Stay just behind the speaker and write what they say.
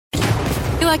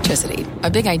Electricity, a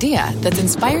big idea that's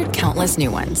inspired countless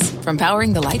new ones. From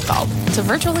powering the light bulb to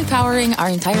virtually powering our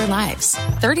entire lives.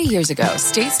 30 years ago,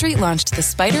 State Street launched the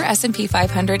SPDR S&P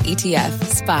 500 ETF,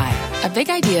 SPY. A big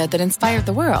idea that inspired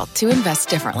the world to invest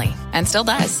differently. And still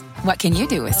does. What can you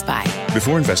do with SPY?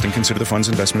 Before investing, consider the fund's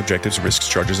investment objectives, risks,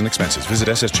 charges, and expenses. Visit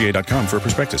ssga.com for a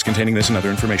prospectus containing this and other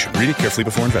information. Read it carefully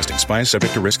before investing. SPY is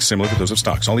subject to risks similar to those of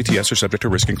stocks. All ETFs are subject to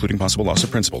risk, including possible loss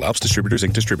of principal. Alps Distributors,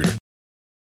 Inc. Distributor.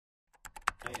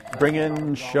 Bring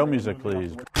in show music,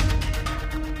 please.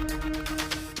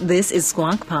 This is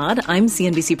Squawk Pod. I'm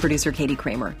CNBC producer Katie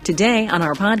Kramer. Today on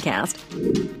our podcast,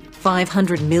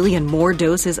 500 million more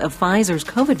doses of Pfizer's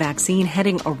COVID vaccine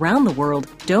heading around the world,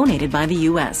 donated by the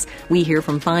U.S. We hear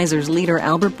from Pfizer's leader,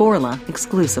 Albert Bourla,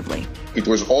 exclusively. It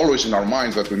was always in our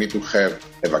minds that we need to have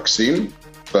a vaccine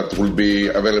that will be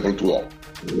available to all.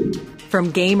 From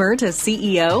gamer to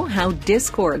CEO, how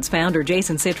Discord's founder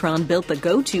Jason Citron built the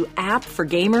go-to app for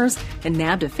gamers and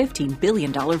nabbed a $15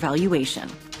 billion valuation.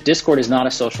 Discord is not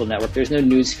a social network. There's no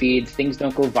news feed. Things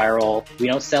don't go viral. We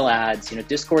don't sell ads.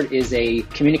 Discord is a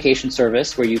communication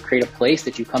service where you create a place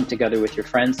that you come together with your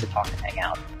friends to talk and hang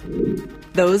out.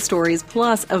 Those stories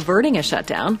plus averting a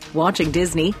shutdown, watching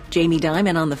Disney, Jamie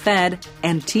Dimon on the Fed,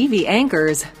 and TV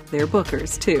anchors, they're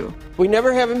bookers too. We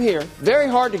never have him here. Very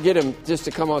hard to get him just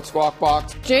to come on Squawk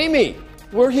Box. Jamie,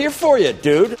 we're here for you,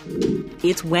 dude.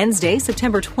 It's Wednesday,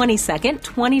 September 22nd,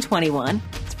 2021.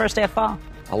 It's first day of fall.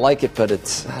 I like it, but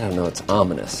it's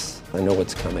ominous. I know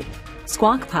what's coming.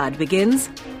 Squawk Pod begins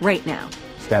right now.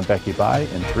 Stand Becky by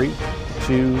in 3,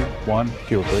 2, 1.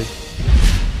 Cue, please.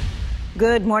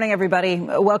 Good morning, everybody.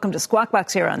 Welcome to Squawk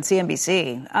Box here on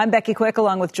CNBC. I'm Becky Quick,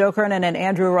 along with Joe Kernan and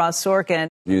Andrew Ross Sorkin.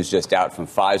 News just out from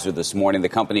Pfizer this morning. The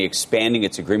company expanding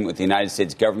its agreement with the United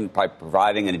States government by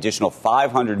providing an additional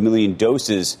 500 million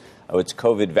doses of its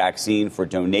COVID vaccine for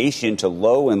donation to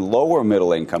low and lower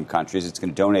middle income countries. It's going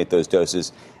to donate those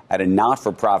doses at a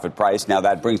not-for-profit price. Now,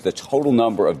 that brings the total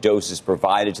number of doses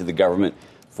provided to the government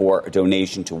for a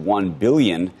donation to 1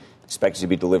 billion, expected to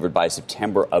be delivered by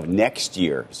September of next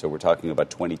year. So we're talking about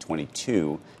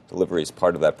 2022. Delivery as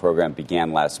part of that program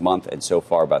began last month, and so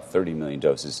far about 30 million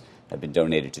doses have been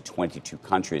donated to 22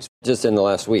 countries. Just in the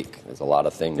last week, there's a lot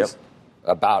of things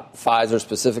about Pfizer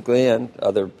specifically and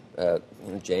other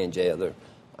J&J, other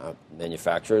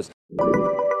manufacturers.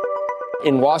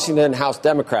 In Washington, House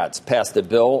Democrats passed a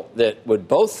bill that would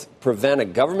both prevent a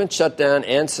government shutdown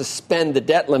and suspend the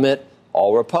debt limit.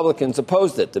 All Republicans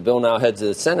opposed it. The bill now heads to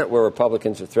the Senate, where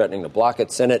Republicans are threatening to block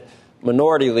it. Senate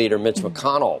Minority Leader Mitch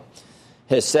McConnell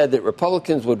has said that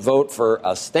Republicans would vote for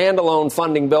a standalone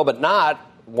funding bill, but not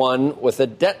one with a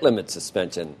debt limit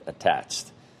suspension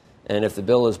attached. And if the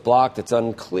bill is blocked, it's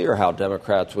unclear how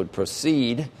Democrats would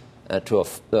proceed to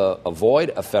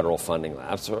avoid a federal funding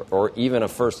lapse or even a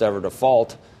first-ever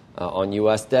default on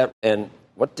U.S. debt. And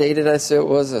what day did I say it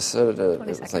was? I said it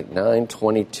was like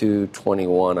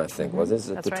 9/22/21, I think. Was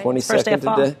it That's the right. 22nd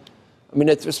today? I mean,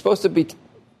 it's supposed to be.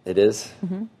 It is.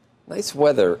 Mm-hmm. Nice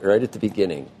weather right at the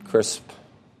beginning. Crisp,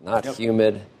 not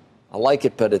humid. I like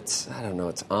it, but it's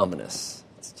ominous.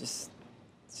 It's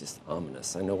just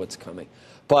ominous. I know what's coming.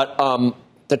 But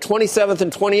the 27th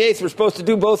and 28th, we're supposed to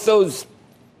do both those.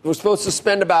 We're supposed to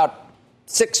spend about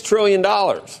 $6 trillion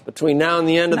between now and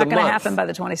the end of the month. Not going to happen by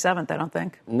the 27th, I don't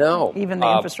think. No. Even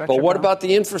the infrastructure But what bill. about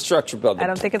the infrastructure bill? I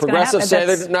don't think it's going to happen. Progressives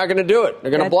say they're not going to do it.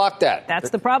 They're going to block that. That's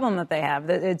the problem that they have.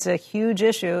 It's a huge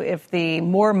issue. If the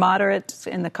more moderates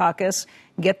in the caucus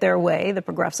get their way, the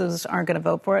progressives aren't going to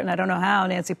vote for it. And I don't know how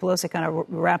Nancy Pelosi kind of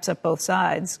wraps up both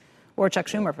sides, or Chuck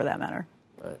Schumer for that matter.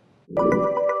 Right.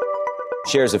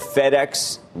 Shares of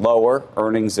FedEx lower,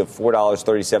 earnings of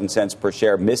 $4.37 per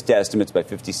share, missed estimates by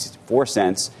 54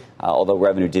 cents, although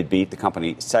revenue did beat. The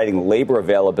company citing labor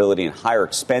availability and higher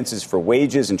expenses for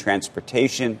wages and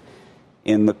transportation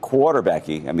in the quarter,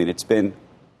 Becky. I mean, it's been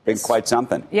quite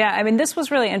something. Yeah, I mean, this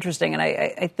was really interesting, and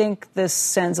I think this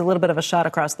sends a little bit of a shot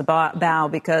across the bow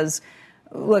because,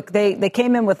 look, they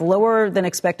came in with lower than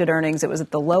expected earnings. It was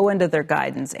at the low end of their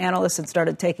guidance. Analysts had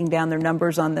started taking down their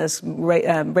numbers on this,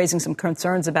 raising some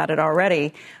concerns about it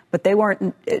already, but they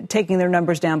weren't taking their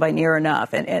numbers down by near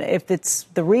enough. And if it's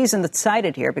the reason that's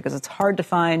cited here, because it's hard to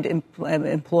find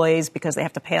employees because they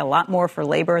have to pay a lot more for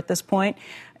labor at this point,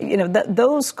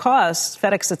 those costs,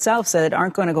 FedEx itself said,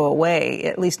 aren't going to go away,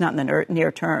 at least not in the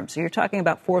near term. So you're talking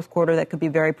about fourth quarter that could be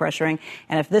very pressuring.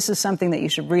 And if this is something that you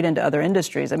should read into other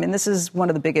industries, I mean, this is one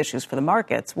of the big issues for the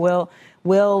markets.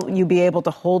 Will you be able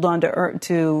to hold on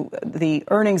to the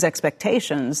earnings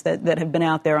expectations that have been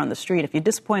out there on the street? If you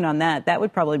disappoint on that, that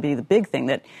would probably be the big thing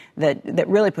that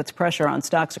really puts pressure on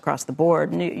stocks across the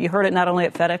board. And you heard it not only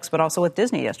at FedEx, but also with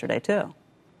Disney yesterday, too.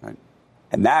 Right.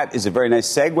 And that is a very nice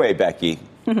segue, Becky,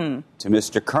 to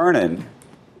Mr. Kernan.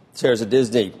 Shares of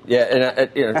Disney. Yeah,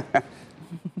 and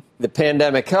the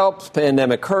pandemic helps,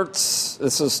 pandemic hurts.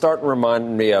 This is starting to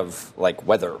remind me of like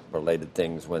weather-related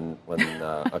things when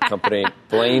a company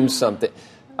blames something.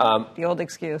 The old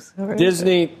excuse.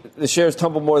 Disney, the shares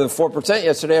tumbled more than 4%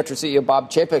 yesterday after CEO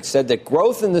Bob Chapek said that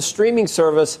growth in the streaming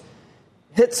service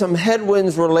hit some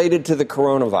headwinds related to the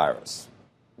coronavirus.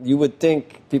 You would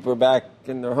think people are back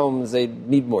in their homes, they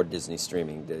need more Disney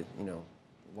streaming to,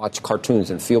 watch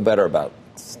cartoons and feel better about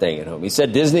staying at home. He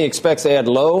said Disney expects they had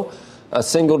low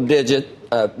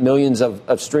single-digit millions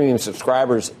of streaming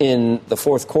subscribers in the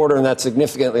fourth quarter, and that's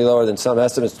significantly lower than some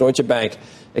estimates. Deutsche Bank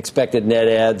expected net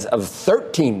adds of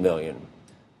 13 million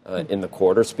in the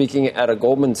quarter. Speaking at a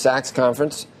Goldman Sachs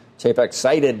conference, Chapek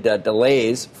cited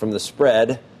delays from the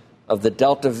spread of the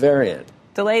Delta variant.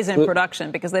 Delays in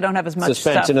production because they don't have as much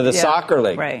suspension stuff. of the soccer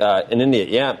league in India.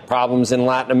 Yeah, problems in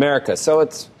Latin America. So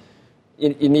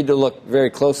you need to look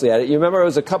very closely at it. You remember it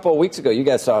was a couple of weeks ago. You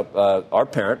guys saw our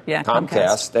parent,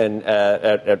 Comcast, and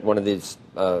at one of these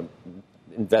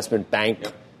investment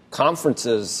bank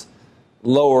conferences,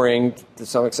 lowering to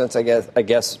some extent, I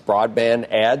guess,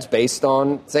 broadband ads based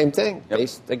on same thing,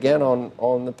 based again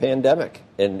on the pandemic.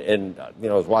 And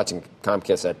I was watching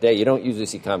Comcast that day. You don't usually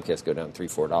see Comcast go down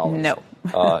 $3-4.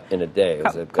 No, in a day.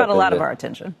 Caught a lot of our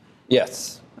attention.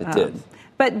 Yes, it did.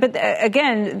 But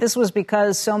again, this was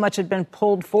because so much had been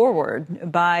pulled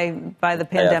forward by the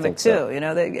pandemic too.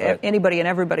 So. Anybody and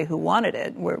everybody who wanted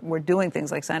it were doing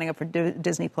things like signing up for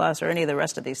Disney Plus or any of the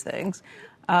rest of these things.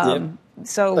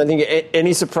 So I think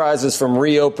any surprises from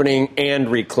reopening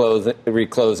and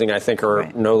reclosing, I think,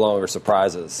 are no longer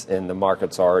surprises, and the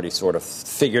market's already sort of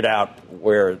figured out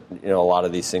where a lot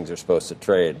of these things are supposed to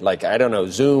trade. Like, I don't know,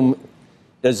 Zoom.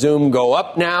 Does Zoom go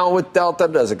up now with Delta?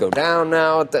 Does it go down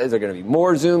now? Is there going to be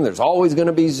more Zoom? There's always going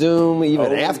to be Zoom,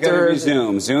 even after.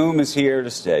 Zoom. Zoom is here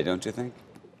to stay, don't you think?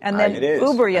 And then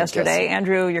Uber yesterday,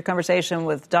 Andrew, your conversation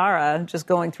with Dara, just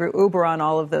going through Uber on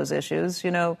all of those issues,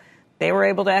 they were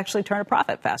able to actually turn a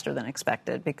profit faster than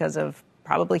expected because of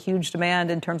probably huge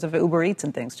demand in terms of Uber Eats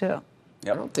and things, too.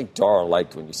 I don't think Dara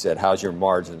liked when you said, how's your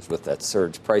margins with that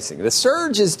surge pricing? The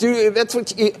surge is that's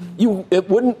what it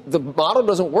wouldn't, the model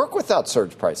doesn't work without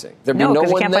surge pricing. There'd be no one there.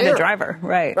 You can't find a driver.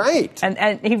 Right.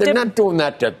 And they're not doing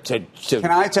that to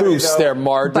boost their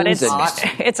margins.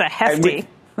 But it's a hefty.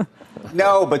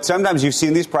 No, but sometimes you've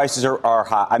seen these prices are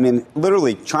high. I mean,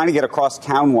 literally trying to get across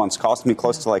town once cost me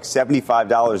close to like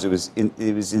 $75.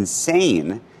 It was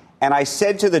insane. And I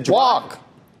said to the driver, walk.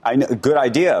 I know, good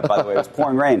idea, by the way. It was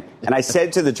pouring rain. And I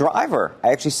said to the driver,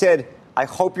 I actually said, I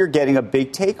hope you're getting a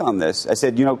big take on this. I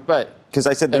said, because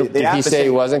I said, did he say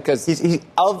he wasn't? Because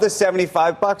of the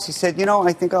 $75, he said,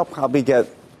 I think I'll probably get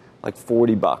like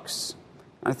 $40.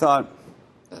 I thought,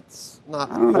 that's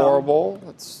not horrible.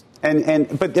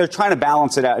 But they're trying to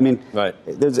balance it out. I mean,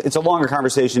 it's a longer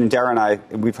conversation. And Dara and I,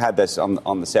 we've had this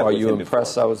on the set. Are you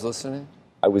impressed I was listening?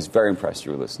 I was very impressed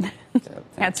you were listening.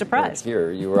 And surprised.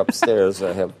 Here, you were upstairs.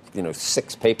 I have,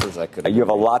 6 papers I could. You have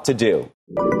a lot to do.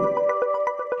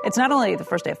 It's not only the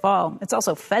first day of fall, it's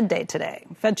also Fed Day today.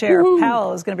 Fed Chair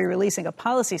Powell is going to be releasing a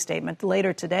policy statement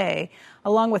later today,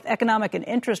 along with economic and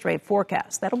interest rate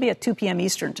forecasts. That'll be at 2 p.m.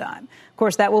 Eastern time. Of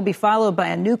course, that will be followed by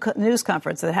a news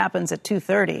conference that happens at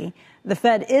 2:30. The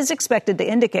Fed is expected to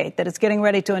indicate that it's getting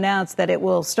ready to announce that it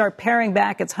will start paring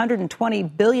back its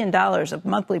 $120 billion of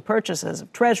monthly purchases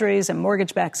of treasuries and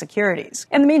mortgage-backed securities.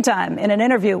 In the meantime, in an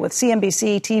interview with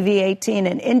CNBC TV 18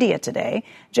 in India today,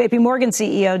 J.P. Morgan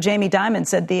CEO Jamie Dimon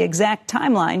said the exact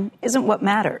timeline isn't what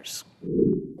matters.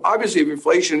 Obviously, if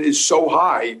inflation is so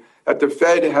high that the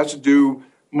Fed has to do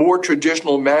more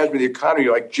traditional management of the economy,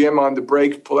 like jam on the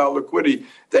brakes, pull out liquidity,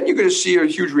 then you're going to see a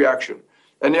huge reaction.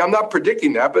 And I'm not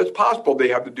predicting that, but it's possible they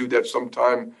have to do that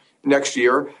sometime next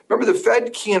year. Remember, the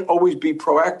Fed can't always be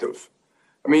proactive.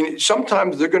 I mean,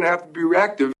 sometimes they're going to have to be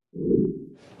reactive.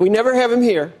 We never have him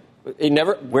here. He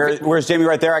never. Where's Jamie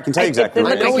right there? I can tell you exactly.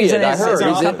 I know he's in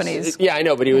companies. Yeah, I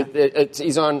know, but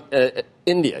he's on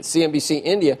India, CNBC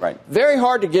India. Right. Very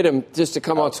hard to get him just to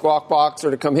come on Squawk Box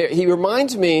or to come here. He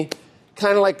reminds me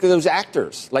kind of like those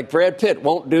actors, like Brad Pitt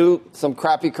won't do some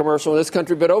crappy commercial in this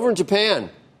country, but over in Japan,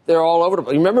 they're all over the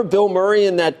place. You remember Bill Murray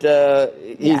in that?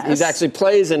 He's actually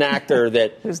plays an actor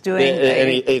that who's doing,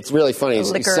 it's really funny.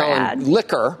 He's selling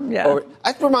liquor. Yeah.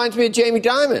 That reminds me of Jamie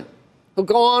Dimon, who'll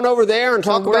go on over there and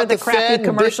talk about the crappy Fed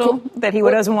commercial that he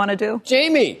doesn't want to do.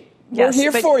 Jamie, we're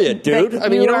here for you, dude.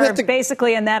 You don't have to.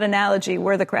 Basically, in that analogy,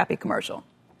 we're the crappy commercial.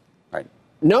 Right.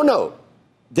 No.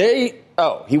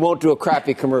 He won't do a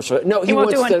crappy commercial. No, he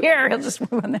won't do one here. He'll just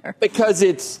move on there. Because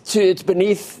it's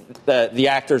beneath the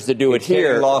actors to do it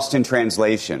here. Lost in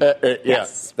translation.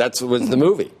 Yes. That was the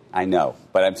movie. I know,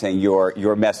 but I'm saying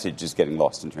your message is getting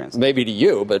lost in translation. Maybe to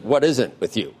you, but what isn't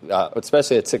with you,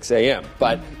 especially at 6 a.m.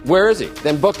 But where is he?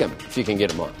 Then book him if you can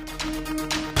get him on.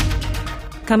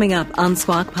 Coming up on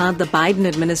Squawk Pod, the Biden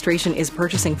administration is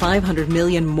purchasing 500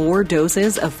 million more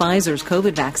doses of Pfizer's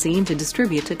COVID vaccine to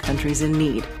distribute to countries in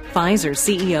need. Pfizer's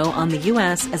CEO on the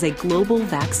U.S. as a global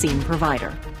vaccine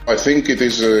provider. I think it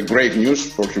is great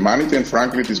news for humanity, and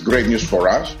frankly, it is great news for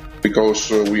us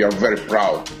because we are very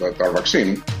proud that our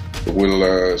vaccine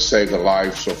will save the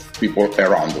lives of people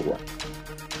around the world.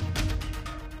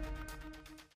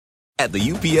 At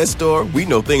the UPS Store, we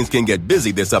know things can get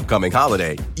busy this upcoming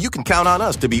holiday. You can count on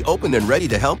us to be open and ready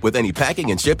to help with any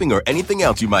packing and shipping or anything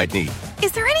else you might need.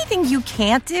 Is there anything you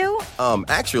can't do?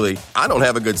 Actually, I don't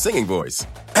have a good singing voice.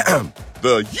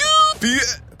 The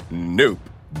UPS... Nope.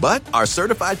 But our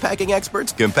certified packing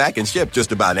experts can pack and ship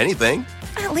just about anything.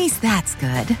 At least that's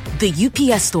good. The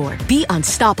UPS Store. Be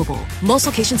unstoppable. Most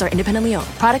locations are independently owned.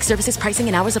 Product, services, pricing,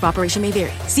 and hours of operation may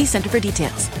vary. See Center for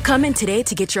details. Come in today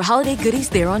to get your holiday goodies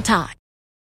there on time.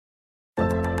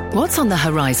 What's on the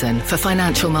horizon for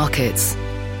financial markets?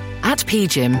 At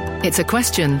PGIM, it's a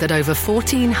question that over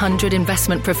 1,400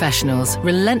 investment professionals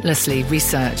relentlessly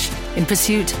research in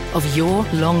pursuit of your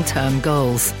long-term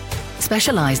goals.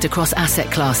 Specialized across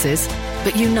asset classes,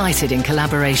 but united in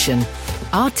collaboration.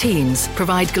 Our teams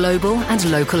provide global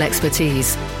and local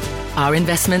expertise. Our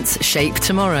investments shape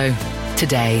tomorrow,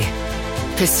 today.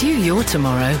 Pursue your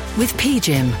tomorrow with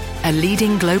PGIM, a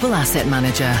leading global asset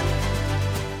manager.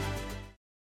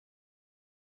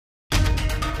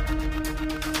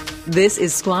 This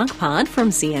is Squawk Pod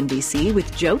from CNBC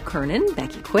with Joe Kernan,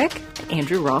 Becky Quick, and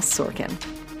Andrew Ross Sorkin.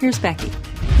 Here's Becky.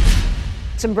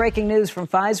 Some breaking news from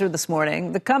Pfizer this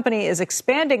morning. The company is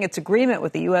expanding its agreement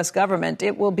with the U.S. government.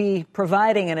 It will be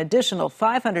providing an additional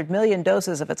 500 million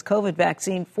doses of its COVID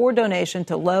vaccine for donation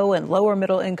to low and lower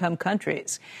middle income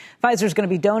countries. Pfizer is going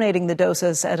to be donating the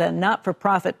doses at a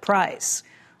not-for-profit price.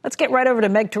 Let's get right over to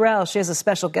Meg Terrell. She has a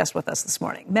special guest with us this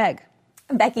morning. Meg.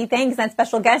 Becky, thanks. That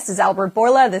special guest is Albert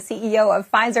Bourla, the CEO of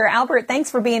Pfizer. Albert,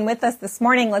 thanks for being with us this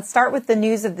morning. Let's start with the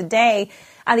news of the day.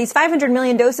 These 500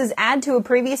 million doses add to a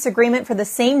previous agreement for the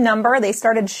same number. They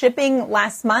started shipping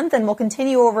last month and will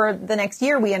continue over the next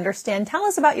year, we understand. Tell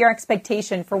us about your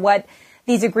expectation for what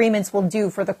these agreements will do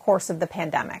for the course of the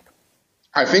pandemic.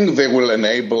 I think they will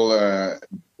enable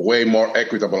way more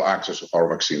equitable access of our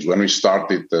vaccines. When we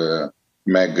started,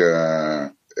 Meg,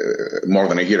 more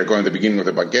than a year ago, in the beginning of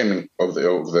the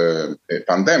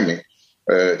pandemic,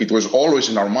 it was always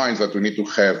in our minds that we need to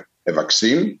have a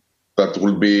vaccine that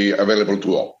will be available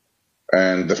to all.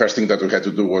 And the first thing that we had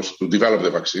to do was to develop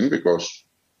the vaccine, because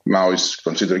now it's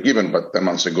considered given, but 10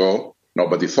 months ago,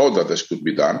 nobody thought that this could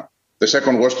be done. The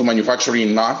second was to manufacture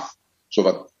enough so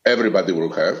that everybody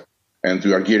will have. And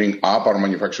we are gearing up our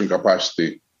manufacturing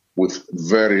capacity with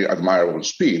very admirable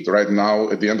speed. Right now,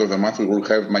 at the end of the month, we will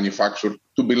have manufactured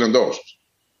 2 billion doses,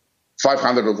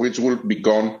 500 of which will be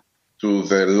gone to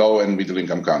the low and middle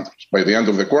income countries. By the end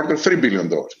of the quarter, 3 billion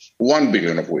doses, 1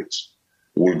 billion of which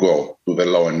will go to the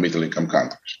low and middle income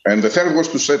countries. And the third was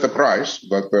to set a price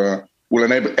that will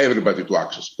enable everybody to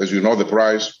access it. As you know, the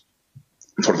price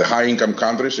for the high income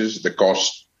countries is the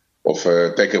cost of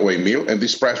a takeaway meal, and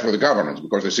this price for the governments,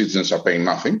 because the citizens are paying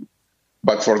nothing.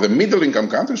 But for the middle income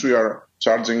countries, we are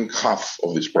charging half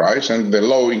of this price, and the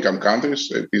low income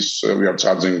countries, we are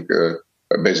charging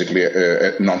basically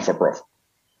a non-for-profit.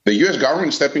 The U.S. government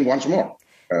is stepping once more.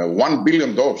 1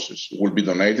 billion doses will be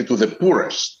donated to the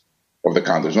poorest of the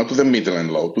countries, not to the middle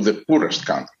and low, to the poorest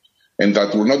countries. And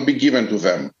that will not be given to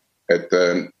them at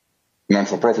a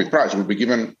non-for-profit price. It will be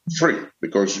given free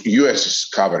because U.S. is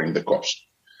covering the cost.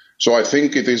 So I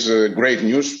think it is great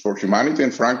news for humanity,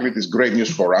 and frankly, it is great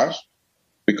news for us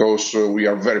because we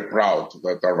are very proud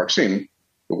that our vaccine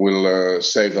will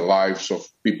save the lives of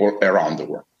people around the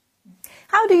world.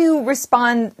 How do you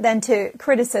respond then to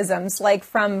criticisms like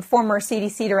from former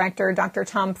CDC director Dr.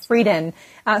 Tom Frieden,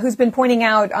 who's been pointing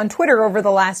out on Twitter over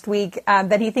the last week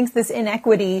that he thinks this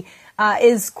inequity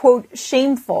is, quote,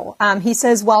 shameful. He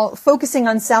says, while focusing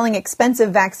on selling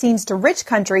expensive vaccines to rich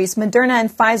countries, Moderna and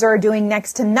Pfizer are doing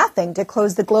next to nothing to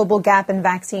close the global gap in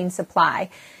vaccine supply.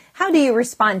 How do you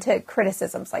respond to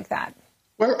criticisms like that?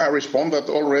 Well, I respond that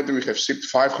already we have shipped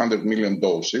 500 million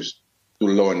doses to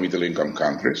low and middle income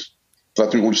countries,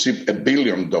 that we will ship 1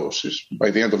 billion doses by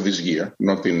the end of this year,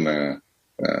 not in the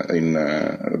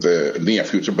near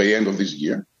future, by the end of this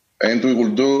year. And we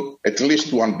will do at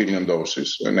least 1 billion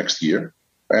doses next year.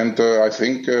 And I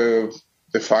think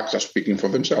the facts are speaking for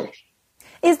themselves.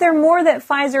 Is there more that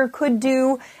Pfizer could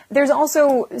do? There's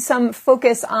also some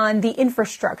focus on the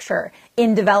infrastructure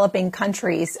in developing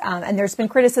countries. And there's been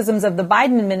criticisms of the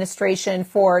Biden administration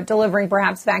for delivering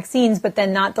perhaps vaccines, but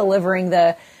then not delivering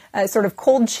the sort of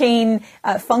cold chain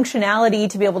functionality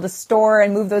to be able to store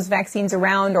and move those vaccines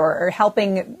around, or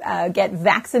helping get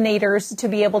vaccinators to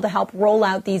be able to help roll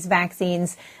out these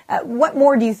vaccines. What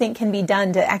more do you think can be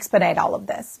done to expedite all of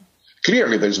this?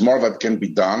 Clearly, there's more that can be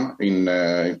done in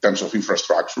terms of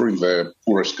infrastructure in the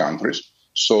poorest countries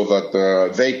so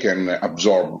that they can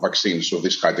absorb vaccines of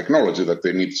this high technology, that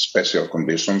they need special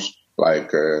conditions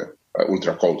like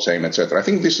ultra cold chain, etc. I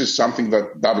think this is something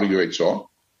that WHO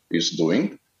is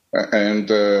doing. And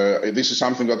this is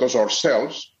something that also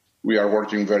ourselves, we are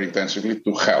working very intensively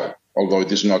to help, although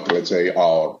it is not, let's say,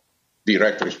 our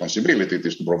direct responsibility. It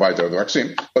is to provide the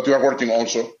vaccine. But we are working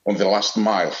also on the last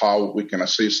mile, how we can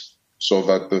assist so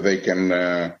that they can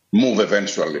move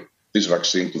eventually this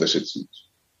vaccine to the citizens.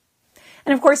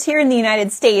 And of course, here in the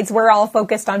United States, we're all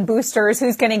focused on boosters,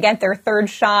 who's going to get their third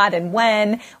shot and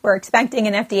when. We're expecting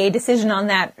an FDA decision on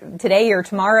that today or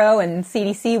tomorrow, and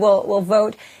CDC will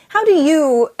vote. How do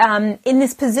you, in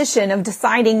this position of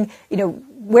deciding,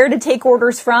 where to take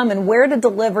orders from and where to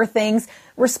deliver things,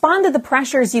 respond to the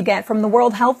pressures you get from the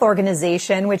World Health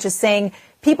Organization, which is saying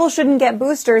people shouldn't get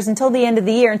boosters until the end of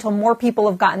the year, until more people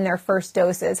have gotten their first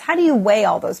doses? How do you weigh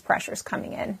all those pressures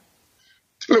coming in?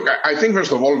 Look, I think,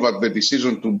 first of all, that the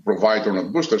decision to provide or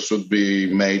not boosters should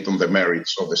be made on the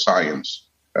merits of the science.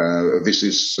 This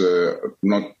is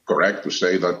not correct to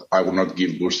say that I will not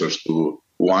give boosters to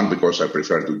one because I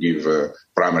prefer to give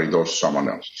primary dose to someone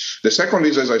else. The second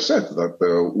is, as I said,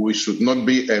 that we should not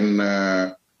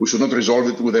we should not resolve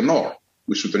it with an or.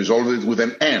 We should resolve it with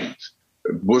an and.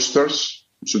 Boosters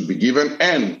should be given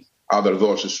and other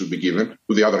doses should be given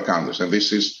to the other countries. And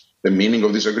this is the meaning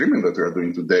of this agreement that we are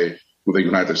doing today with the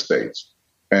United States.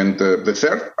 And the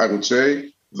third, I would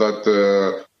say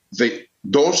that the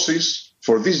doses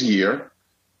for this year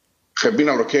have been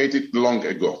allocated long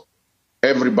ago.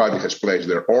 Everybody has placed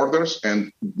their orders,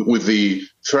 and with the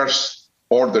first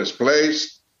orders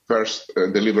placed, first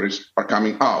deliveries are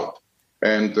coming out.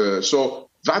 And so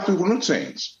that will not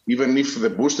change. Even if the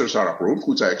boosters are approved,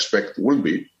 which I expect will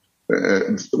be,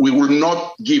 we will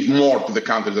not give more to the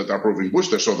countries that are approving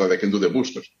boosters so that they can do the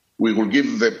boosters. We will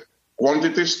give the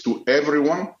quantities to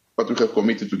everyone that we have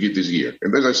committed to give this year.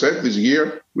 And as I said, this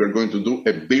year we are going to do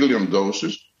 1 billion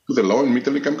doses to the low and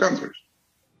middle income countries.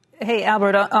 Hey,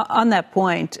 Albert, on that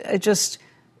point,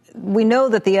 we know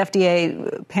that the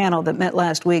FDA panel that met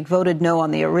last week voted no on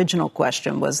the original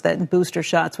question, was that booster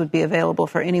shots would be available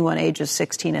for anyone ages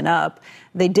 16 and up.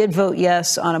 They did vote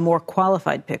yes on a more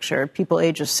qualified picture, people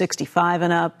ages 65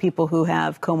 and up, people who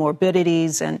have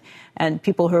comorbidities and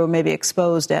people who are maybe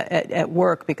exposed at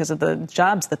work because of the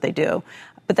jobs that they do.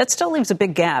 But that still leaves a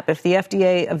big gap. If the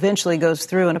FDA eventually goes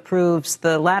through and approves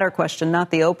the latter question,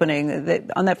 not the opening,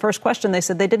 on that first question, they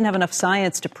said they didn't have enough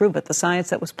science to prove it. The science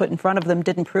that was put in front of them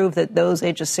didn't prove that those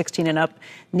ages 16 and up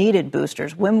needed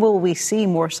boosters. When will we see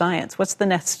more science? What's the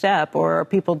next step? Or are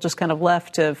people just kind of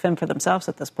left to fend for themselves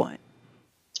at this point?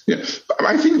 Yes,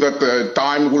 I think that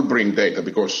time will bring data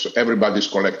because everybody's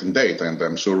collecting data, and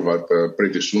I'm sure that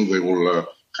pretty soon they will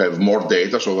have more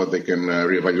data so that they can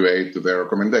reevaluate their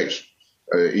recommendation.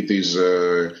 It is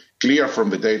clear from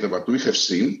the data that we have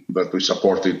seen that we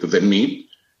supported the need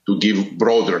to give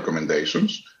broad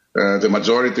recommendations. The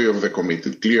majority of the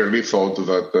committee clearly thought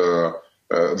that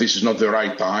this is not the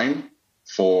right time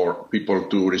for people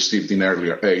to receive in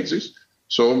earlier ages.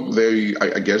 So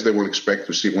I guess they will expect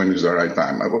to see when is the right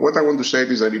time. But what I want to say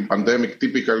is that in pandemic,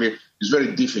 typically, it's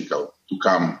very difficult to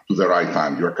come to the right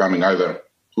time. You are coming either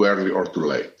too early or too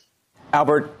late.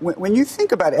 Albert, when you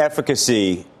think about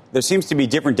efficacy, there seems to be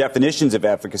different definitions of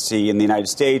efficacy in the United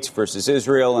States versus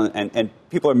Israel, and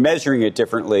people are measuring it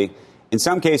differently. In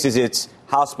some cases, it's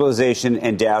hospitalization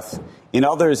and death. In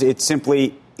others, it's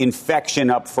simply infection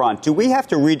up front. Do we have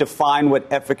to redefine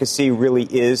what efficacy really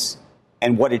is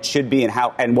and what it should be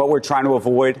and what we're trying to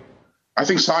avoid? I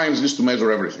think science needs to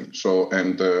measure everything.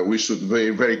 And we should be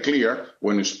very clear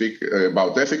when you speak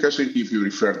about efficacy, if you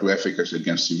refer to efficacy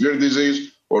against severe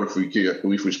disease, or if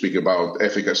we speak about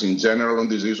efficacy in general on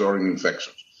disease or in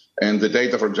infections. And the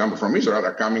data, for example, from Israel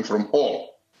are coming from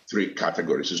all three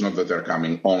categories. It's not that they're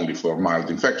coming only for mild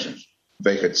infections.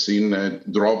 They had seen a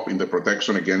drop in the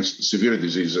protection against severe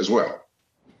disease as well.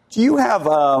 Do you have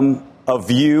a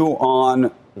view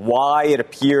on why it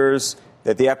appears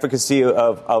that the efficacy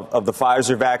of the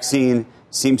Pfizer vaccine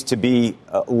seems to be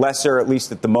lesser, at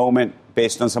least at the moment,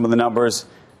 based on some of the numbers,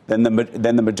 than the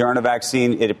Moderna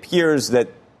vaccine. It appears that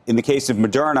in the case of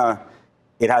Moderna,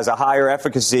 it has a higher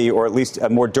efficacy, or at least a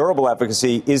more durable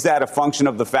efficacy. Is that a function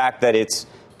of the fact that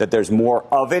there's more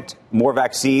of it, more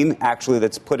vaccine actually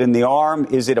that's put in the arm?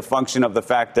 Is it a function of the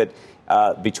fact that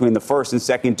between the first and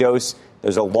second dose,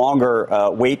 there's a longer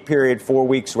wait period, 4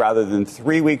 weeks rather than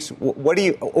 3 weeks? What do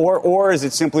you, or is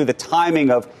it simply the timing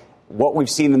of what we've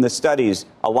seen in the studies?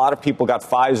 A lot of people got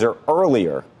Pfizer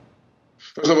earlier.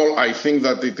 First of all, I think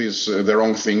that it is the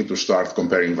wrong thing to start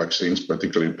comparing vaccines,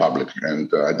 particularly in public,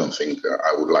 and I don't think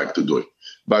I would like to do it.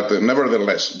 But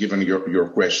nevertheless, given your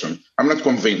question, I'm not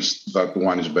convinced that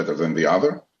one is better than the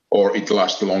other, or it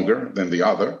lasts longer than the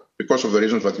other, because of the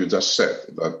reasons that you just said,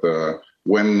 that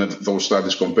when those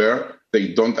studies compare,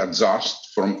 they don't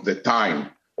adjust from the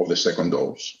time of the second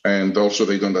dose. And also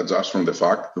they don't adjust from the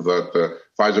fact that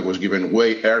Pfizer was given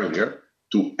way earlier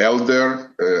to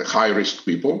elder, high-risk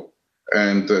people.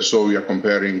 And so we are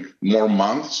comparing more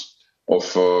months of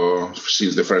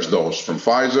since the first dose from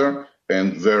Pfizer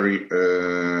and very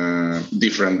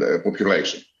different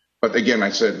population. But again,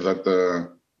 I said that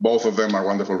both of them are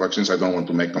wonderful vaccines. I don't want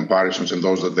to make comparisons, and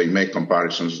those that they make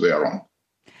comparisons, they are wrong.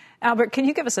 Albert, can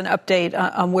you give us an update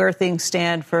on where things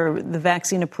stand for the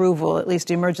vaccine approval, at least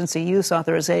emergency use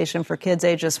authorization for kids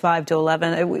ages 5 to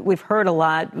 11? We've heard a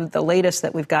lot. The latest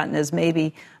that we've gotten is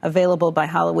maybe available by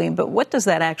Halloween. But what does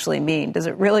that actually mean? Does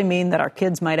it really mean that our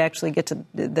kids might actually get to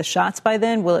the shots by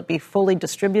then? Will it be fully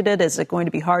distributed? Is it going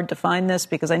to be hard to find this?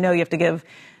 Because I know you have to give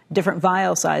different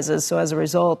vial sizes. So as a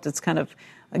result, it's kind of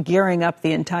gearing up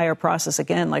the entire process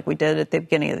again, like we did at the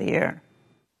beginning of the year.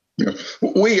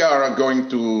 We are going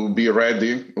to be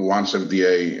ready once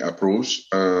FDA approves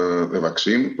the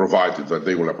vaccine, provided that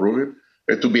they will approve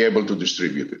it, to be able to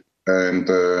distribute it. And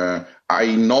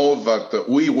I know that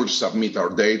we will submit our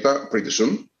data pretty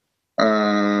soon.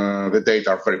 The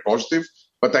data are very positive,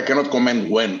 but I cannot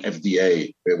comment when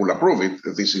FDA will approve it.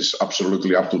 This is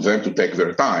absolutely up to them to take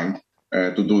their time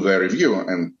to do their review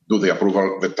and do the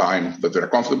approval the time that they're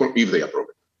comfortable, if they approve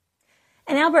it.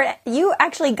 And Albert, you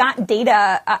actually got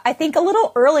data, I think, a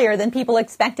little earlier than people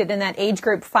expected in that age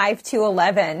group 5 to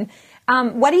 11.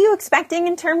 What are you expecting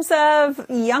in terms of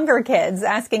younger kids?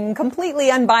 Asking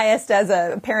completely unbiased as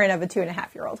a parent of a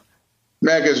 2.5-year-old.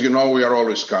 Meg, as you know, we are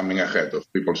always coming ahead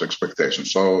of people's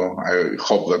expectations. So I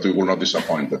hope that we will not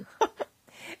disappoint them.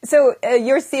 So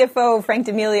your CFO, Frank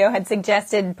D'Amelio, had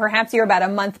suggested perhaps you're about a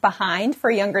month behind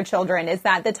for younger children. Is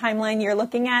that the timeline you're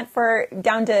looking at for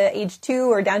down to age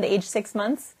 2 or down to age 6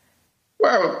 months?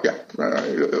 Well, yeah,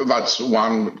 that's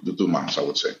 1 to 2 months, I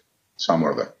would say,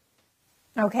 somewhere there.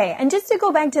 Okay. And just to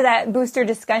go back to that booster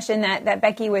discussion that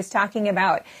Becky was talking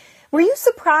about, were you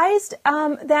surprised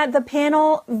that the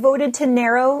panel voted to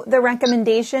narrow the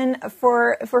recommendation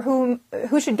for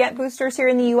who should get boosters here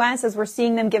in the U.S., as we're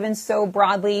seeing them given so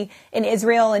broadly in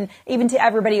Israel and even to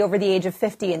everybody over the age of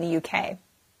 50 in the U.K.?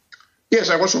 Yes,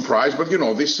 I was surprised. But,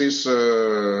 this is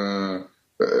not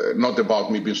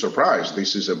about me being surprised.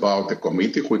 This is about a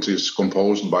committee which is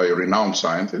composed by renowned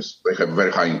scientists. They have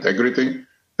very high integrity.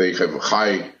 They have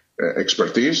high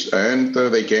expertise, and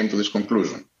they came to this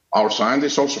conclusion. Our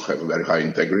scientists also have very high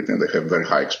integrity and they have very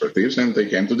high expertise, and they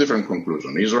came to different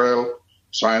conclusions. Israel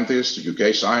scientists,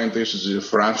 UK scientists,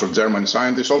 France or German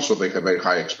scientists, also they have very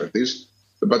high expertise.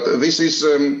 But this is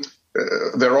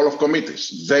the role of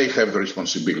committees. They have the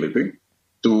responsibility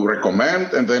to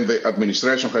recommend, and then the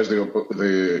administration has the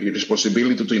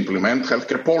responsibility to implement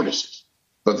healthcare policies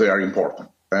that they are important.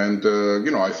 And,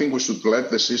 I think we should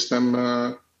let the system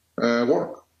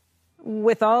work.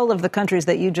 With all of the countries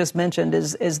that you just mentioned,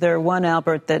 is there one,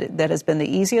 Albert, that has been the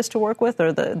easiest to work with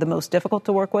or the most difficult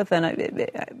to work with? And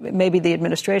maybe the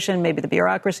administration, maybe the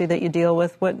bureaucracy that you deal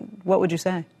with. What would you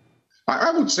say?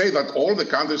 I would say that all the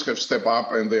countries have stepped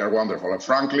up and they are wonderful. And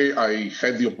frankly, I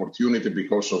had the opportunity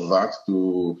because of that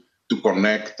to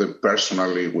connect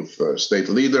personally with state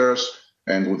leaders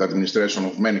and with administration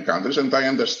of many countries. And I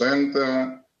understand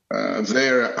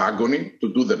their agony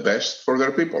to do the best for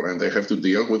their people, and they have to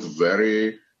deal with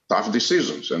very tough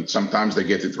decisions. And sometimes they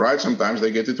get it right, sometimes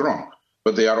they get it wrong.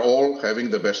 But they are all having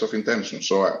the best of intentions.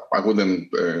 So I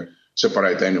wouldn't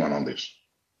separate anyone on this.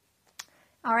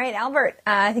 All right, Albert,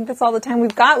 I think that's all the time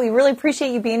we've got. We really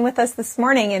appreciate you being with us this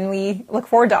morning, and we look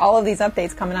forward to all of these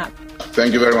updates coming up.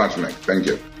 Thank you very much, Meg. Thank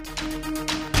you.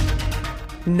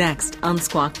 Next on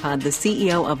Squawk Pod, the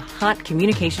CEO of hot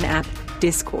communication app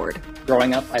Discord.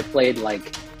 Growing up, I played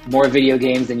more video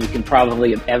games than you can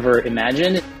probably ever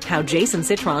imagine. How Jason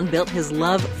Citron built his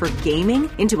love for gaming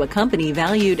into a company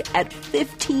valued at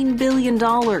 $15 billion.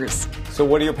 So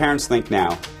what do your parents think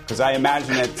now? Because I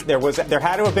imagine that there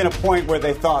had to have been a point where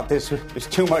they thought there's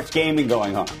too much gaming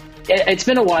going on. It's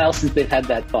been a while since they've had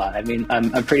that thought. I mean,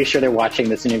 I'm pretty sure they're watching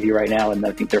this interview right now, and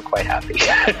I think they're quite happy.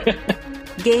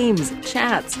 Games,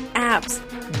 chats, apps,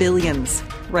 billions.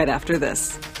 Right after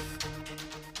this.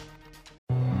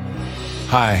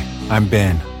 Hi, I'm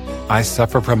Ben. I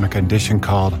suffer from a condition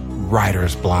called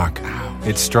writer's block.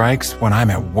 It strikes when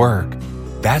I'm at work.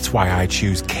 That's why I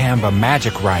choose Canva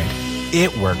Magic Write.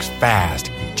 It works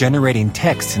fast, generating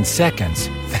texts in seconds,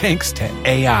 thanks to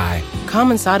AI.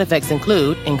 Common side effects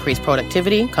include increased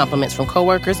productivity, compliments from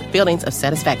coworkers, feelings of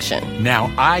satisfaction.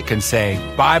 Now I can say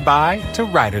bye-bye to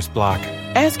writer's block.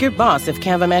 Ask your boss if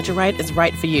Canva Magic Write is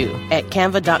right for you at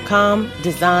canva.com,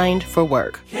 designed for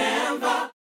work. Canva.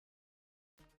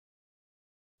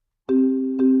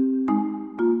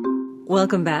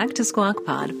 Welcome back to Squawk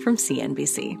Pod from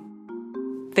CNBC.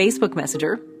 Facebook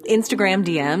Messenger, Instagram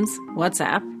DMs,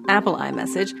 WhatsApp, Apple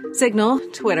iMessage, Signal,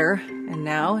 Twitter, and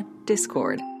now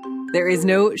Discord. There is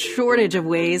no shortage of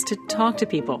ways to talk to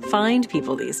people, find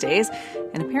people these days,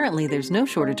 and apparently there's no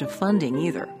shortage of funding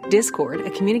either. Discord, a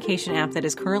communication app that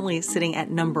is currently sitting at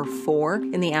number 4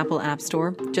 in the Apple App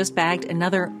Store, just bagged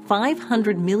another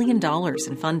 $500 million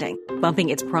in funding, bumping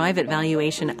its private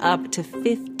valuation up to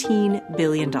 $15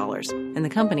 billion. And the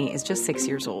company is just 6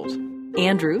 years old.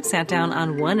 Andrew sat down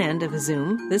on one end of a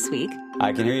Zoom this week.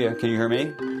 I can hear you. Can you hear me?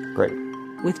 Great.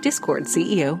 With Discord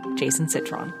CEO Jason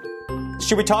Citron.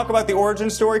 Should we talk about the origin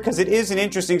story? Because it is an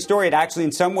interesting story. It actually,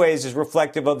 in some ways, is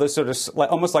reflective of the sort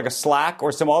of almost like a Slack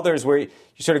or some others where you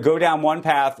sort of go down one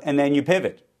path and then you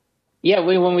pivot. Yeah,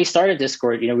 when we started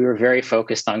Discord, we were very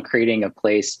focused on creating a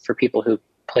place for people who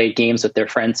played games with their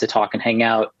friends to talk and hang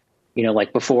out,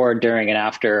 like before, during, and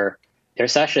after their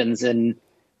sessions.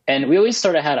 And we always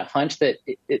sort of had a hunch that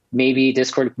maybe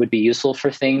Discord would be useful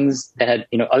for things that had,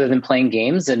 other than playing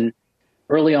games. And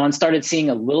early on started seeing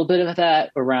a little bit of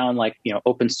that around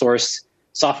open source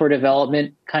software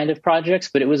development kind of projects.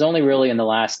 But it was only really in the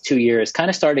last 2 years, kind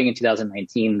of starting in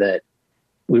 2019, that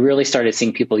we really started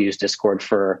seeing people use Discord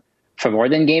for more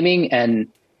than gaming. And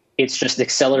it's just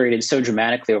accelerated so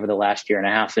dramatically over the last year and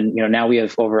a half. And, now we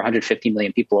have over 150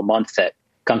 million people a month that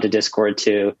come to Discord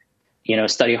to,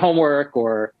 study homework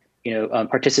or,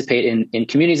 participate in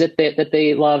communities that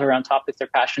they love around topics they're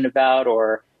passionate about,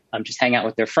 or just hang out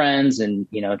with their friends and,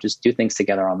 just do things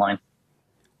together online.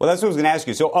 Well, that's what I was going to ask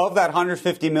you. So of that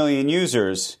 150 million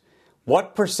users,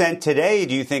 what % today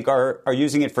do you think are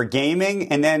using it for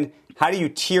gaming? And then how do you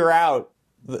tier out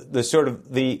the sort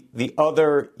of the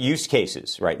other use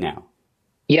cases right now?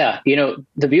 Yeah.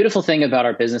 The beautiful thing about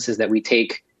our business is that we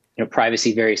take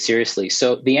privacy very seriously.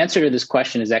 So the answer to this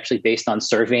question is actually based on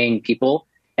surveying people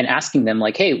and asking them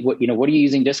hey, what are you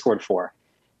using Discord for?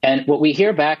 And what we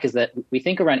hear back is that we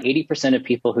think around 80% of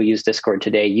people who use Discord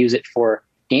today use it for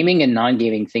gaming and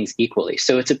non-gaming things equally.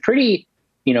 So it's a pretty,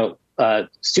 large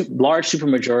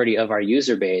supermajority of our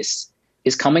user base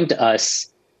is coming to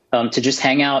us to just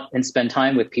hang out and spend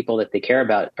time with people that they care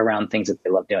about around things that they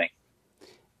love doing.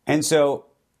 And so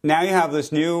now you have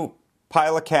this new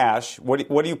pile of cash.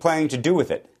 What are you planning to do with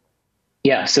it?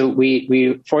 Yeah, so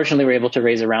we fortunately were able to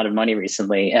raise a round of money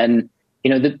recently. And,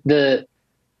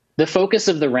 the focus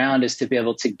of the round is to be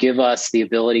able to give us the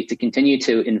ability to continue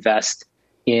to invest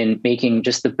in making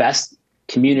just the best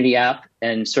community app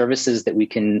and services that we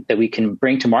can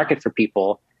bring to market for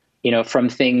people, from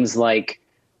things like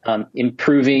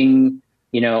improving,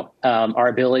 our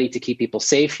ability to keep people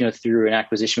safe, through an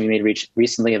acquisition we made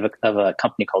recently of a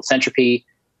company called Centropy,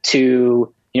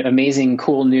 to amazing,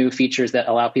 cool new features that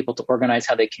allow people to organize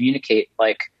how they communicate,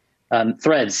 like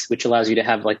Threads, which allows you to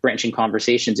have branching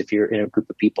conversations if you're in a group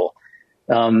of people,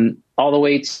 all the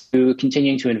way to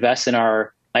continuing to invest in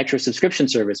our Nitro subscription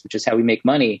service, which is how we make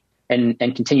money and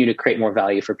continue to create more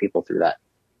value for people through that.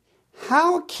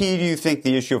 How key do you think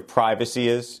the issue of privacy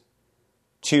is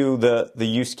to the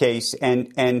use case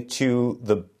and to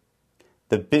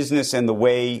the business and the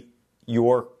way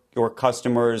your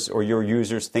customers or your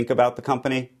users think about the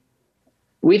company?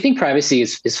 We think privacy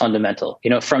is fundamental.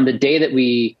 From the day that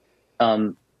we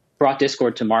brought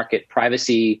Discord to market,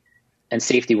 privacy and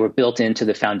safety were built into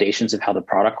the foundations of how the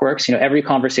product works. Every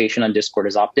conversation on Discord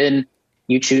is opt-in.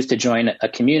 You choose to join a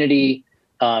community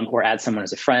or add someone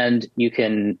as a friend. You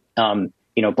can,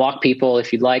 block people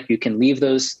if you'd like. You can leave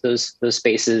those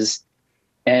spaces.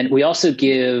 And we also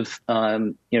give,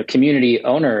 community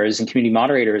owners and community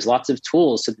moderators lots of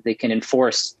tools so that they can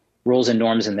enforce rules and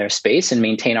norms in their space and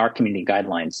maintain our community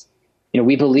guidelines.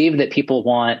 We believe that people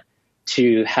want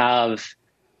to have,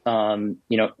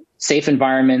 safe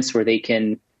environments where they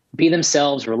can be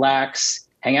themselves, relax,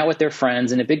 hang out with their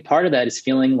friends. And a big part of that is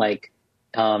feeling like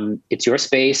it's your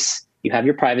space, you have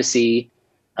your privacy,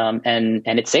 and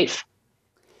it's safe.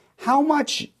 How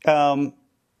much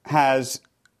has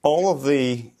all of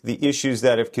the issues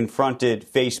that have confronted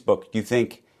Facebook, do you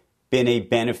think, been a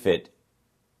benefit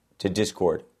to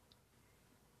Discord?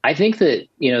 I think that,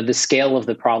 the scale of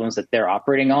the problems that they're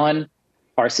operating on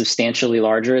are substantially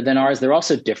larger than ours. They're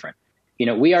also different.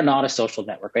 We are not a social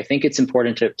network. I think it's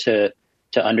important to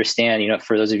understand,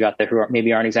 for those of you out there who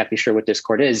maybe aren't exactly sure what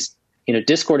Discord is,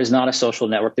 Discord is not a social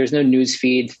network. There's no news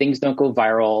feed. Things don't go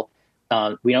viral.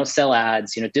 We don't sell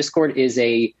ads. Discord is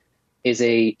a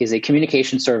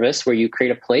communication service where you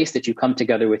create a place that you come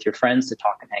together with your friends to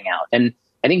talk and hang out. And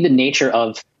I think the nature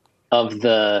of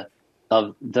the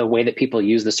way that people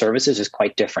use the services is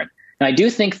quite different. And I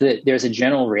do think that there's a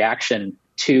general reaction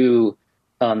to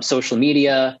social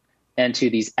media and to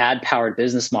these ad-powered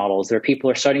business models where people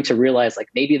are starting to realize, like,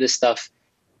 maybe this stuff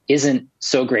isn't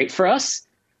so great for us.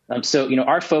 So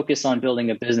our focus on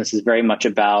building a business is very much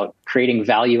about creating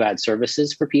value-add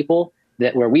services for people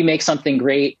where we make something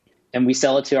great and we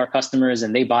sell it to our customers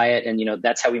and they buy it. And,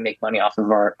 that's how we make money off of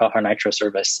our Nitro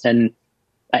service. And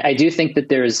I do think that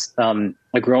there's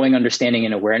a growing understanding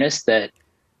and awareness that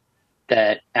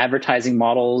advertising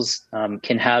models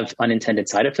can have unintended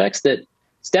side effects that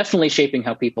it's definitely shaping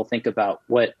how people think about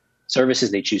what services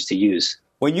they choose to use.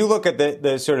 When you look at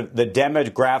the sort of the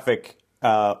demographic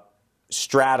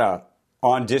strata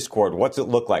on Discord, what's it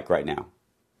look like right now?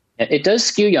 It does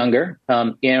skew younger,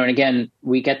 and again,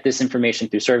 we get this information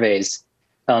through surveys.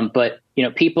 But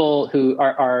people who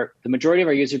are the majority of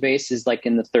our user base is like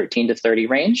in the 13 to 30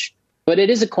 range, but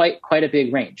it is quite a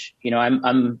big range.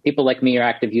 I'm people like me are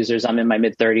active users. I'm in my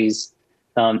mid 30s.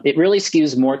 It really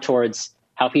skews more towards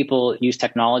how people use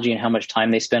technology and how much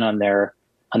time they spend on their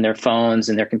phones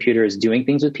and their computers doing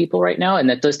things with people right now, and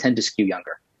that does tend to skew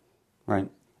younger. Right.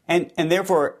 And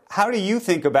therefore, how do you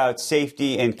think about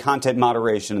safety and content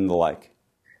moderation and the like?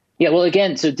 Yeah, well,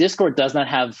 again, so Discord does not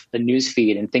have a news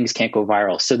feed and things can't go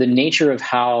viral. So the nature of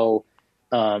how,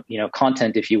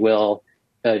 content, if you will,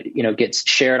 gets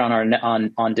shared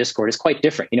on Discord is quite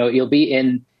different. You'll be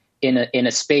in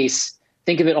a space.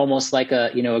 Think of it almost like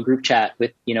a group chat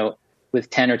with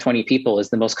 10 or 20 people is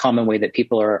the most common way that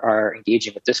people are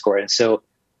engaging with Discord. And so,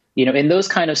 in those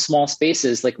kind of small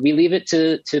spaces, like we leave it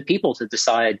to people to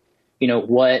decide,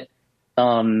 what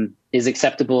is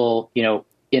acceptable,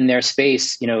 in their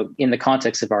space, in the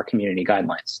context of our community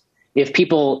guidelines. If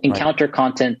people encounter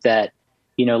content that,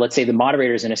 let's say the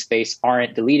moderators in a space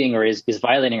aren't deleting or is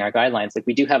violating our guidelines, like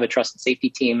we do have a trust and safety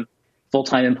team,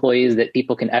 full-time employees that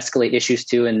people can escalate issues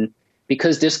to. And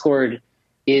because Discord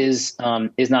is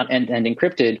not end-to-end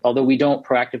encrypted, although we don't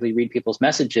proactively read people's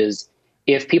messages,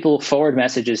 if people forward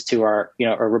messages to our,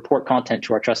 or report content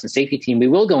to our trust and safety team, we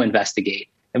will go investigate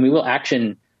and we will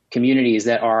action communities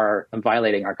that are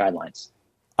violating our guidelines.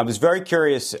 I was very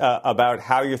curious about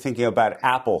how you're thinking about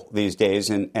Apple these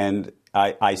days. And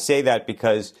I say that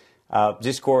because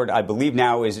Discord, I believe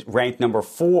now, is ranked number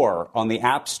 4 on the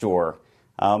App Store.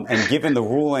 And given the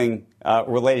ruling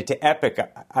related to Epic,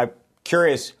 I'm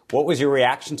curious, what was your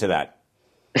reaction to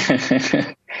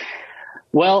that?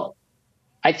 Well,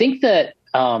 I think that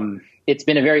it's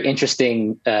been a very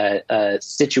interesting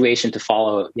situation to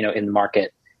follow, in the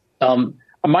market.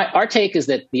 Our take is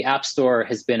that the App Store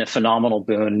has been a phenomenal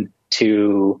boon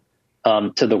to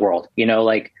the world.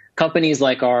 Like companies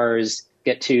like ours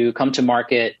get to come to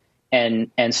market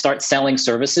and start selling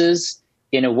services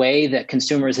in a way that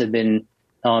consumers have been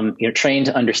trained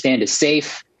to understand is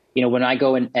safe. When I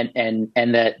go and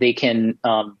that they can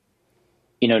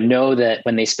know that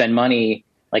when they spend money,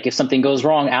 like if something goes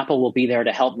wrong, Apple will be there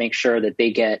to help make sure that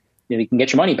they get you can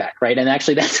get your money back, right? And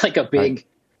actually, that's like a big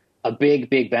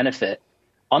benefit.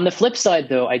 On the flip side,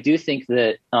 though, I do think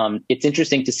that it's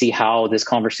interesting to see how this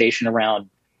conversation around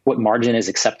what margin is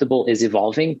acceptable is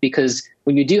evolving, because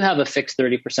when you do have a fixed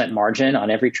 30% margin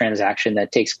on every transaction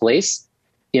that takes place,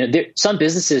 some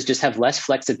businesses just have less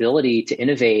flexibility to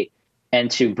innovate and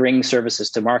to bring services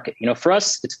to market. For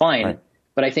us, it's fine. Right.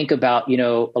 But I think about,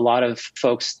 a lot of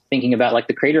folks thinking about like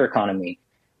the creator economy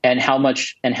and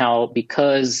how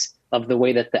because of the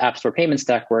way that the App Store payment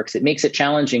stack works, it makes it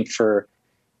challenging for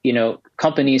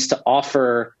companies to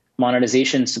offer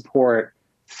monetization support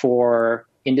for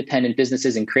independent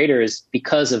businesses and creators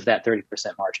because of that 30%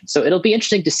 margin. So it'll be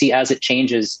interesting to see as it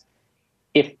changes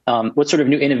if what sort of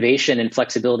new innovation and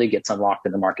flexibility gets unlocked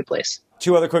in the marketplace.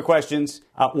 2 other quick questions.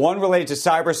 One related to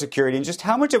cybersecurity and just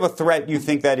how much of a threat you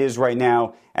think that is right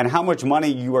now and how much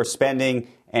money you are spending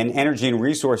and energy and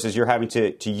resources you're having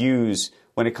to use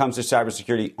when it comes to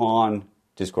cybersecurity on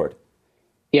Discord.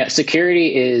 Yeah,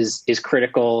 security is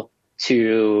critical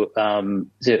to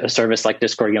a service like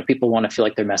Discord. People want to feel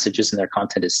like their messages and their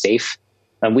content is safe.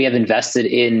 We have invested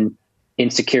in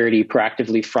security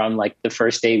proactively from like the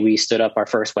first day we stood up our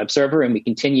first web server, and we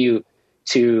continue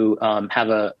to have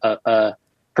a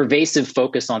pervasive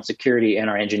focus on security in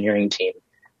our engineering team.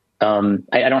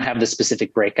 I don't have the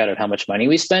specific breakout of how much money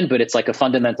we spend, but it's like a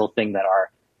fundamental thing that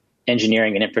our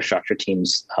engineering and infrastructure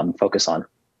teams focus on,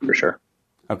 for sure.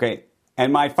 Okay.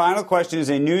 And my final question is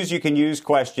a news you can use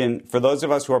question for those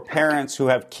of us who are parents who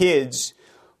have kids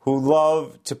who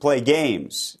love to play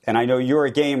games. And I know you're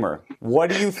a gamer. What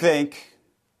do you think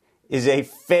is a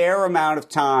fair amount of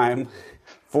time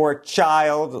for a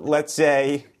child, let's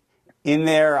say, in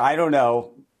their,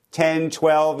 10,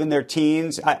 12, in their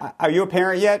teens? Are you a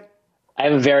parent yet? I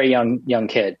have a very young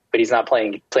kid, but he's not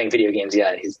playing video games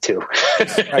yet. He's 2.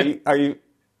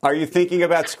 Are you thinking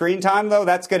about screen time, though?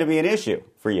 That's going to be an issue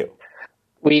for you.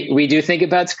 We do think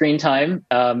about screen time,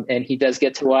 and he does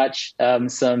get to watch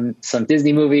some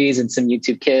Disney movies and some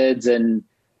YouTube Kids and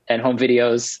home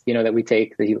videos, that we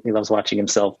take. That he loves watching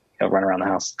himself run around the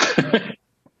house.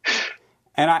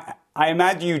 And I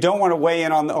imagine you don't want to weigh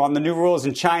in on the new rules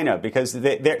in China because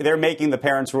they're making the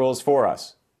parents' rules for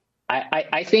us.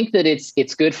 I think that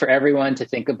it's good for everyone to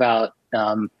think about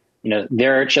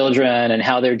their children and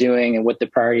how they're doing and what the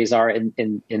priorities are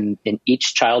in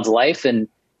each child's life and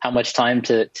how much time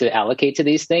to allocate to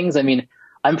these things. I mean,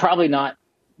 I'm probably not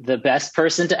the best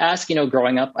person to ask.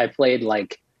 Growing up, I played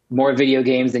like more video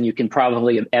games than you can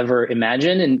probably ever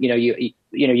imagine. And,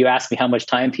 you asked me how much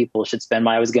time people should spend.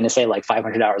 I was going to say like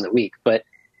 500 hours a week. But,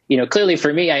 clearly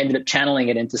for me, I ended up channeling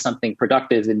it into something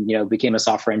productive and, became a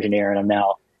software engineer. And I'm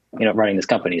now, running this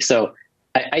company. So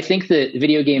I think that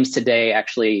video games today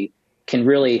actually can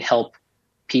really help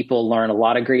people learn a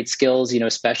lot of great skills,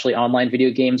 especially online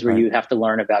video games where you have to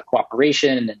learn about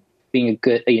cooperation and being a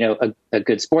good, a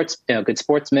good sportsman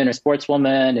or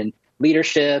sportswoman and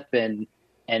leadership and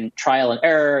trial and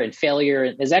error and failure.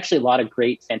 And there's actually a lot of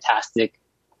great, fantastic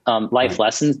life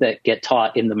lessons that get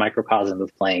taught in the microcosm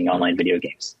of playing online video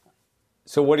games.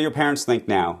 So what do your parents think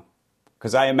now?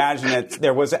 Because I imagine that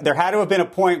there had to have been a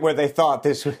point where they thought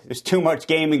there's too much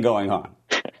gaming going on.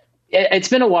 It's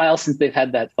been a while since they've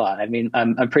had that thought. I mean,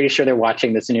 I'm pretty sure they're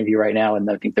watching this interview right now, and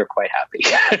I think they're quite happy.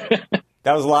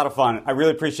 That was a lot of fun. I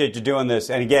really appreciate you doing this.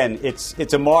 And again,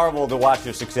 it's a marvel to watch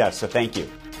your success. So thank you.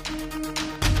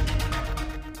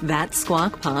 That's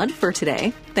Squawk Pod for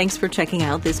today. Thanks for checking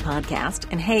out this podcast.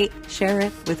 And hey, share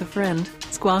it with a friend.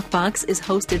 Squawk Box is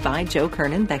hosted by Joe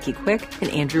Kernan, Becky Quick,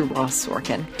 and Andrew Ross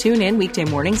Sorkin. Tune in weekday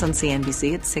mornings on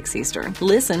CNBC at 6 Eastern.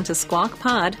 Listen to Squawk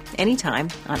Pod anytime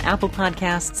on Apple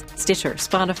Podcasts, Stitcher,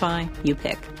 Spotify, you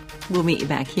pick. We'll meet you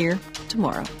back here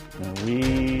tomorrow.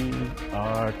 We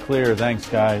are clear. Thanks,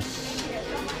 guys.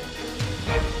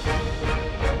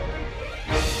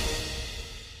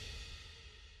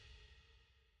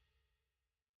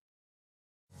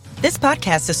 This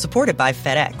podcast is supported by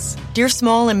FedEx. Dear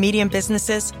small and medium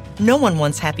businesses, no one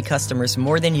wants happy customers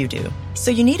more than you do. So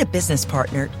you need a business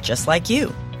partner just like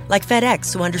you. Like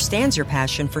FedEx, who understands your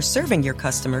passion for serving your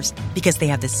customers because they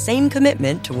have the same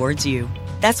commitment towards you.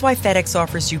 That's why FedEx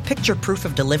offers you picture proof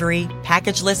of delivery,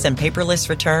 packageless and paperless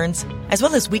returns, as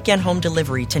well as weekend home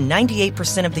delivery to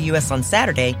 98% of the U.S. on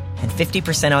Saturday and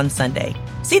 50% on Sunday.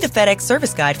 See the FedEx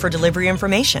service guide for delivery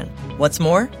information. What's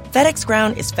more, FedEx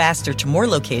Ground is faster to more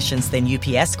locations than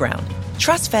UPS Ground.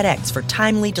 Trust FedEx for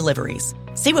timely deliveries.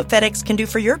 See what FedEx can do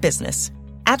for your business.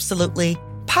 Absolutely,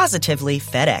 positively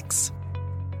FedEx.